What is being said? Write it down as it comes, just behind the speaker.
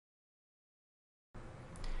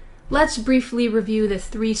let's briefly review the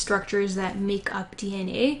three structures that make up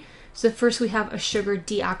DNA. So first we have a sugar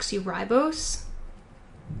deoxyribose.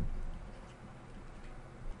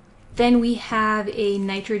 Then we have a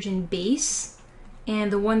nitrogen base, and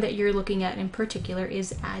the one that you're looking at in particular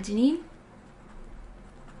is adenine.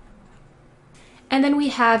 And then we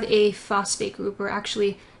have a phosphate group, or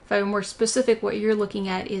actually, if I'm more specific, what you're looking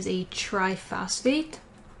at is a triphosphate.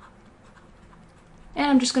 And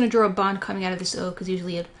I'm just going to draw a bond coming out of this O because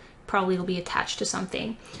usually it probably will be attached to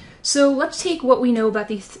something. So let's take what we know about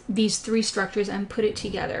these three structures and put it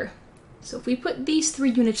together. So if we put these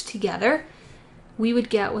three units together, we would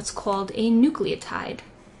get what's called a nucleotide.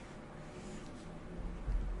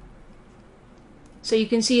 So you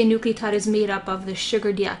can see a nucleotide is made up of the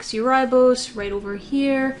sugar deoxyribose right over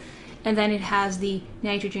here, and then it has the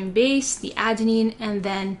nitrogen base, the adenine, and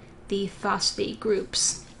then the phosphate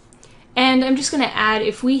groups. And I'm just going to add,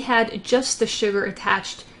 if we had just the sugar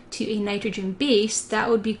attached to a nitrogen base, that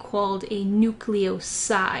would be called a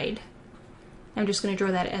nucleoside. I'm just going to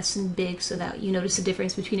draw that S in big so that you notice the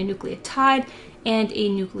difference between a nucleotide and a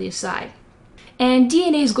nucleoside. And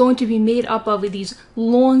DNA is going to be made up of these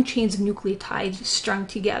long chains of nucleotides strung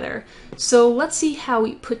together. So let's see how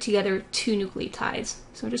we put together two nucleotides.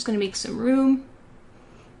 So I'm just going to make some room.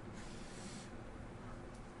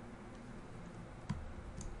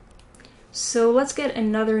 So let's get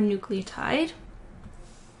another nucleotide.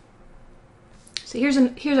 So here's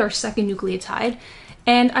our second nucleotide.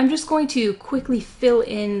 And I'm just going to quickly fill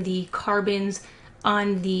in the carbons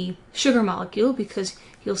on the sugar molecule because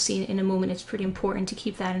you'll see in a moment it's pretty important to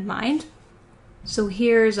keep that in mind. So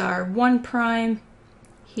here's our 1'.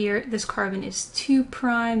 Here, this carbon is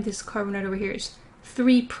 2'. This carbon right over here is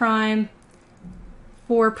 3', 4',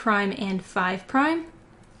 and 5'.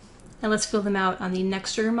 And let's fill them out on the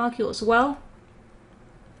next sugar molecule as well.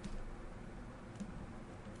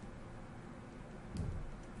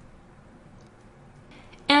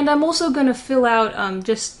 And I'm also going to fill out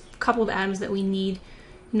just a couple of atoms that we need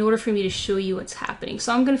in order for me to show you what's happening.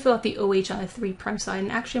 So I'm going to fill out the OH on the 3' side, and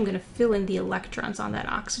actually I'm going to fill in the electrons on that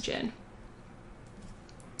oxygen.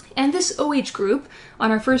 And this OH group on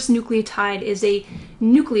our first nucleotide is a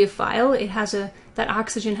nucleophile. It has that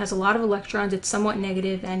oxygen has a lot of electrons, it's somewhat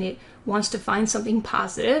negative, and it wants to find something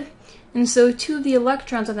positive. And so two of the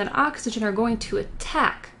electrons on that oxygen are going to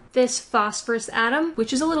attack this phosphorus atom,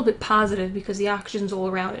 which is a little bit positive because the oxygens all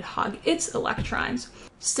around it hug its electrons.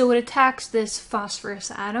 So it attacks this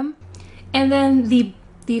phosphorus atom, and then the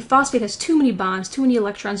phosphate has too many bonds, too many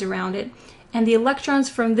electrons around it, and the electrons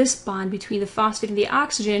from this bond between the phosphate and the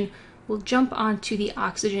oxygen will jump onto the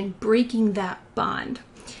oxygen, breaking that bond.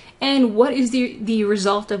 And what is the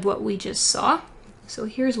result of what we just saw? So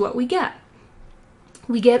here's what we get.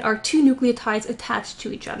 We get our two nucleotides attached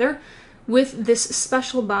to each other with this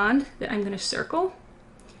special bond that I'm going to circle.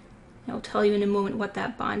 I'll tell you in a moment what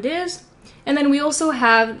that bond is. And then we also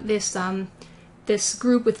have this, this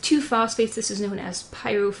group with two phosphates. This is known as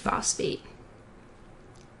pyrophosphate.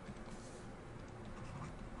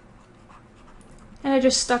 And I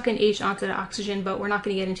just stuck an H onto the oxygen, but we're not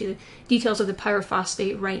going to get into the details of the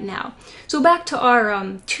pyrophosphate right now. So back to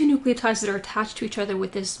our two nucleotides that are attached to each other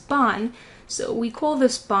with this bond. So we call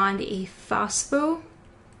this bond a phosphodiester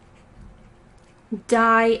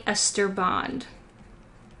bond.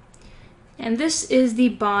 And this is the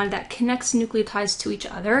bond that connects nucleotides to each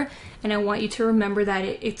other. And I want you to remember that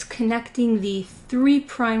it's connecting the 3'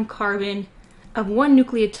 carbon of one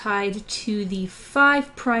nucleotide to the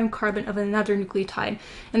 5' carbon of another nucleotide.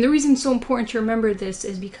 And the reason it's so important to remember this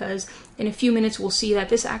is because in a few minutes we'll see that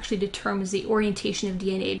this actually determines the orientation of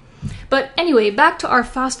DNA. But anyway, back to our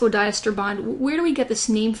phosphodiester bond. Where do we get this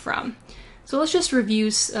name from? So let's just review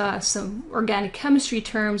some organic chemistry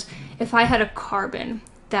terms. If I had a carbon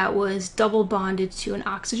that was double bonded to an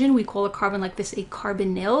oxygen, we call a carbon like this a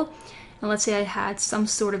carbonyl. And let's say I had some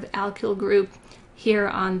sort of alkyl group here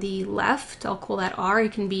on the left, I'll call that R.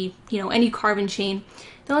 It can be, any carbon chain.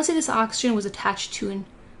 Then let's say this oxygen was attached to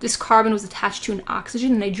this carbon was attached to an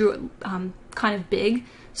oxygen, and I drew it kind of big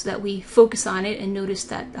so that we focus on it and notice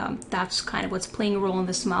that that's kind of what's playing a role in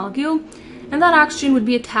this molecule. And that oxygen would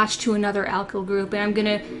be attached to another alkyl group, and I'm going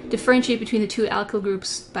to differentiate between the two alkyl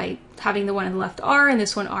groups by having the one on the left R and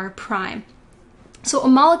this one R prime. So a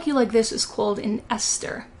molecule like this is called an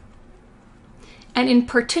ester. And in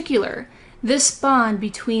particular, this bond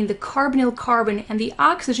between the carbonyl carbon and the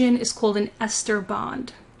oxygen is called an ester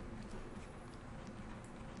bond.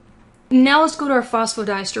 Now let's go to our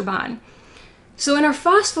phosphodiester bond. So in our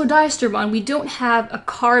phosphodiester bond, we don't have a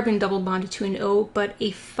carbon double bonded to an O, but a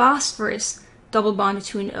phosphorus double bonded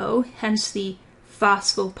to an O, hence the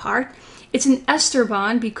phospho part. It's an ester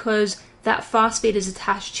bond because that phosphate is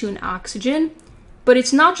attached to an oxygen, but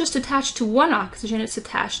it's not just attached to one oxygen, it's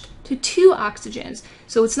attached to two oxygens.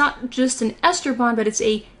 So it's not just an ester bond, but it's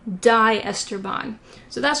a diester bond.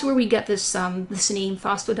 So that's where we get this name,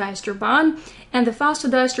 phosphodiester bond. And the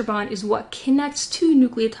phosphodiester bond is what connects two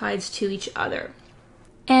nucleotides to each other.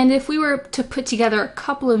 And if we were to put together a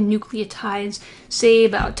couple of nucleotides, say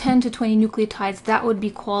about 10 to 20 nucleotides, that would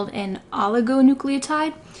be called an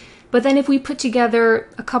oligonucleotide. But then if we put together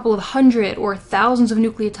a couple of hundred or thousands of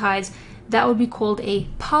nucleotides, that would be called a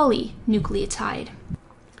polynucleotide.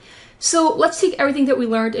 So let's take everything that we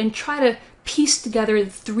learned and try to piece together the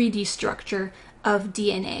 3D structure of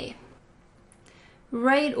DNA.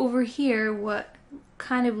 Right over here, what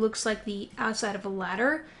kind of looks like the outside of a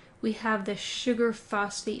ladder, we have the sugar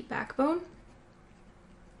phosphate backbone.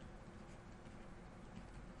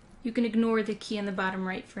 You can ignore the key on the bottom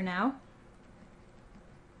right for now.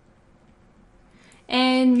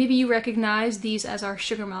 And maybe you recognize these as our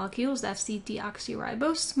sugar molecules. That's the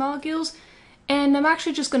deoxyribose molecules. And I'm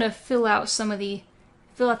actually just going to fill out the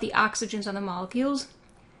oxygens on the molecules.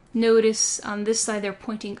 Notice on this side they're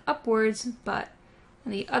pointing upwards, but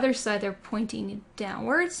on the other side they're pointing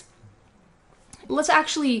downwards. Let's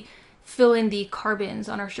actually fill in the carbons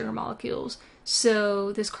on our sugar molecules.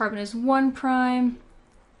 So this carbon is 1',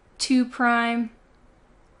 2', 3',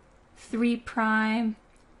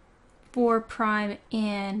 4',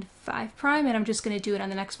 and 5', and I'm just going to do it on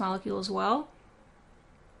the next molecule as well.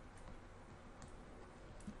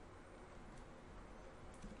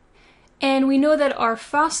 And we know that our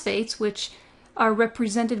phosphates, which are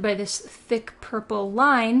represented by this thick purple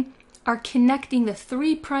line, are connecting the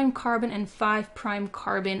 3' carbon and 5'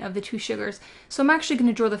 carbon of the two sugars. So I'm actually going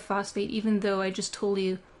to draw the phosphate, even though I just told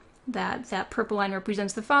you that that purple line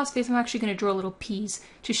represents the phosphates. I'm actually going to draw little P's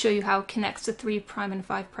to show you how it connects the 3' and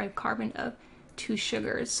 5' carbon of two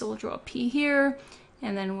sugars. So we'll draw a P here,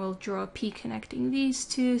 and then we'll draw a P connecting these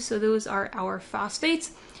two. So those are our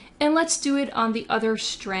phosphates. And let's do it on the other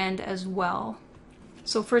strand as well.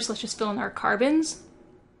 So first let's just fill in our carbons.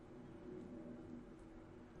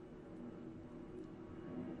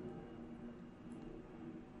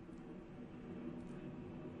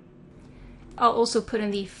 I'll also put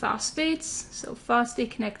in the phosphates. So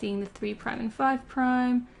phosphate connecting the 3' and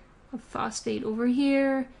 5', a phosphate over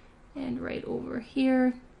here and right over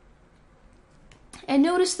here. And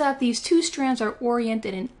notice that these two strands are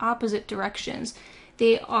oriented in opposite directions.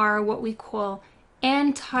 They are what we call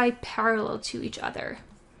anti-parallel to each other.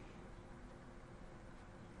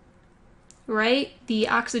 Right? The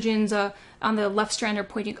oxygens on the left strand are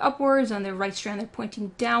pointing upwards, on the right strand they're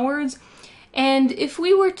pointing downwards. And if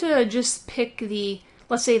we were to just pick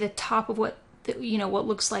let's say the top of what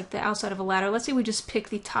looks like the outside of a ladder, let's say we just pick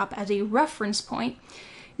the top as a reference point.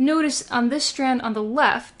 Notice on this strand on the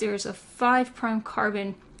left, there's a 5'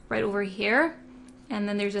 carbon right over here, and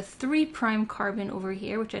then there's a 3' carbon over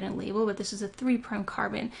here, which I didn't label, but this is a 3'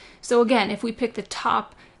 carbon. So again, if we pick the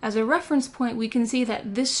top as a reference point, we can see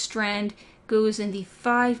that this strand goes in the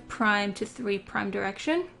 5' to 3'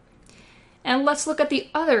 direction. And let's look at the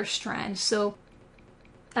other strand. So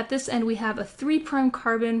at this end we have a 3'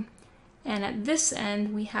 carbon, and at this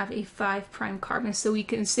end we have a 5' carbon. So we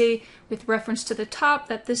can say with reference to the top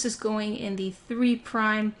that this is going in the 3'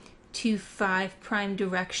 to 5'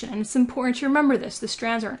 direction. And it's important to remember this. The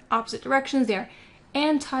strands are in opposite directions. They are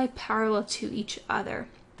anti-parallel to each other.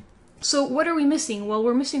 So what are we missing? Well,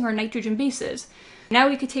 we're missing our nitrogen bases. Now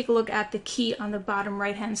we could take a look at the key on the bottom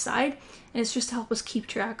right-hand side, and it's just to help us keep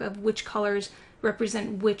track of which colors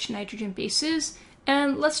represent which nitrogen bases.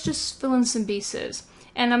 And let's just fill in some bases.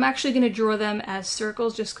 And I'm actually going to draw them as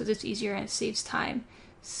circles just because it's easier and it saves time.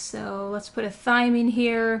 So let's put a thymine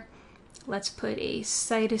here. Let's put a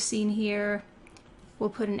cytosine here. We'll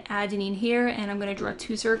put an adenine here, and I'm going to draw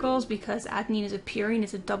two circles because adenine is a purine,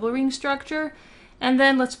 it's a double ring structure. And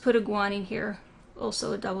then let's put a guanine here,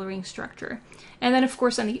 also a double ring structure. And then of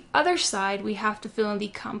course on the other side we have to fill in the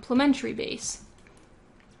complementary base.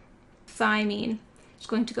 Thymine is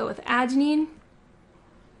going to go with adenine.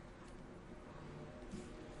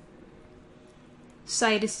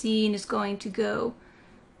 Cytosine is going to go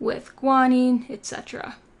with guanine,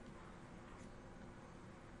 etc.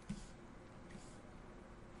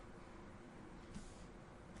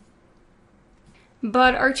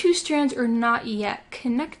 But our two strands are not yet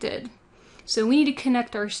connected. So we need to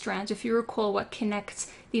connect our strands. If you recall, what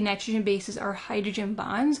connects the nitrogen bases are hydrogen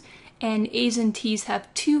bonds, and A's and T's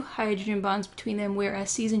have 2 hydrogen bonds between them,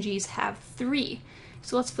 whereas C's and G's have 3.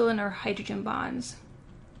 So let's fill in our hydrogen bonds.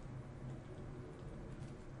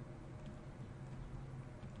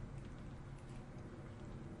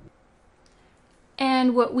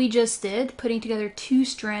 And what we just did, putting together two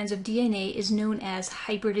strands of DNA, is known as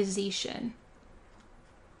hybridization.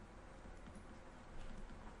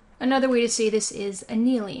 Another way to say this is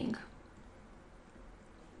annealing.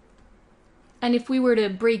 And if we were to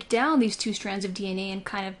break down these two strands of DNA and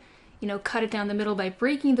kind of, cut it down the middle by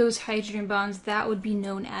breaking those hydrogen bonds, that would be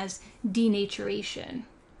known as denaturation.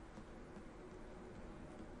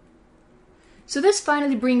 So this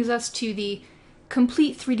finally brings us to the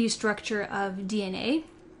complete 3D structure of DNA,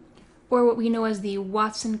 or what we know as the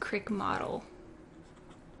Watson-Crick model.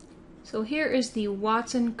 So here is the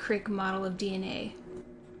Watson-Crick model of DNA.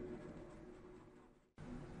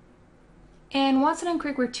 And Watson and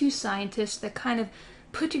Crick were two scientists that kind of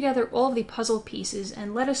put together all of the puzzle pieces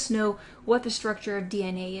and let us know what the structure of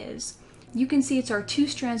DNA is. You can see it's our two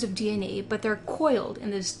strands of DNA, but they're coiled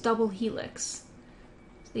in this double helix.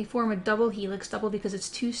 So they form a double helix, double because it's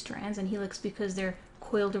two strands, and helix because they're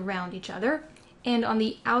coiled around each other. And on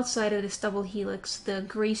the outside of this double helix, the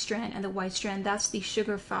gray strand and the white strand, that's the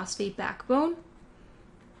sugar phosphate backbone.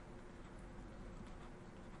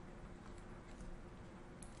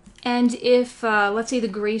 And if, let's say the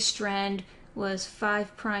gray strand was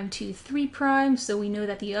 5' to 3', so we know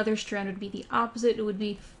that the other strand would be the opposite. It would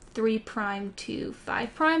be 3' to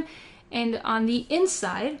 5'. And on the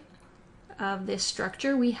inside of this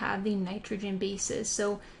structure, we have the nitrogen bases.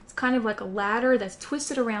 So it's kind of like a ladder that's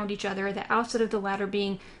twisted around each other, the outside of the ladder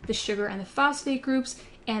being the sugar and the phosphate groups,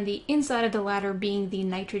 and the inside of the ladder being the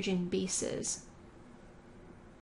nitrogen bases.